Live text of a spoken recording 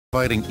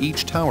dividing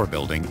each tower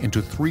building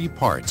into 3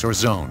 parts or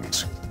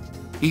zones.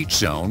 Each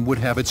zone would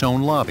have its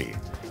own lobby,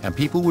 and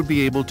people would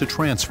be able to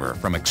transfer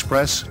from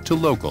express to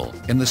local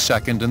in the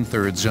 2nd and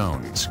 3rd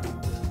zones.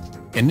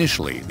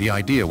 Initially, the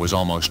idea was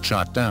almost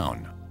shot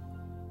down.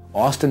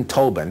 Austin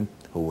Tobin,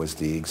 who was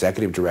the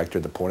executive director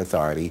of the Port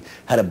Authority,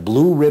 had a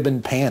blue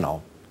ribbon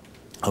panel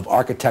of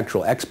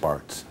architectural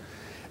experts.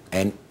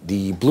 And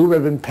the blue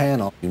ribbon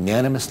panel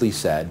unanimously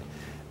said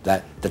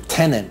that the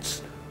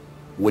tenants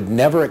would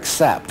never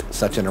accept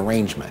such an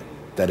arrangement,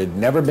 that it had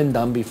never been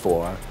done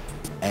before,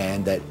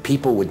 and that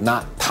people would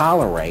not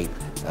tolerate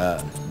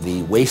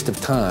the waste of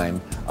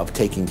time of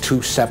taking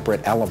 2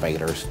 separate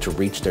elevators to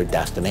reach their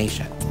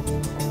destination.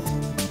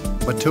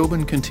 But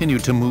Tobin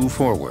continued to move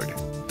forward,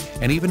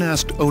 and even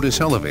asked Otis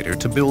Elevator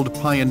to build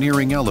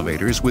pioneering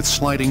elevators with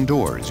sliding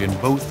doors in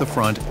both the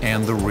front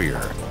and the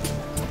rear.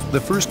 The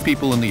first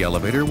people in the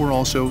elevator were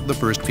also the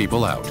first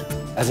people out.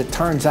 As it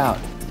turns out,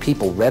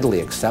 people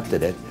readily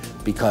accepted it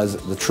because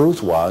the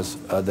truth was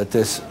that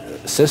this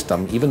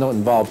system, even though it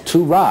involved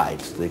 2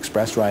 rides, the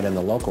express ride and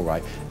the local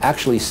ride,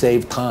 actually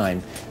saved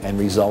time and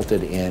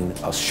resulted in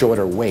a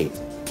shorter wait.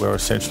 We're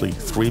essentially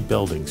 3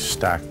 buildings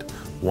stacked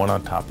one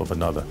on top of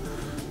another.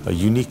 A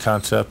unique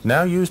concept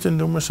now used in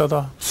numerous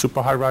other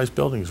super high-rise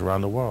buildings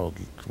around the world,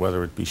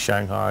 whether it be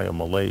Shanghai or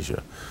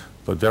Malaysia,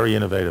 but very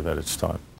innovative at its time.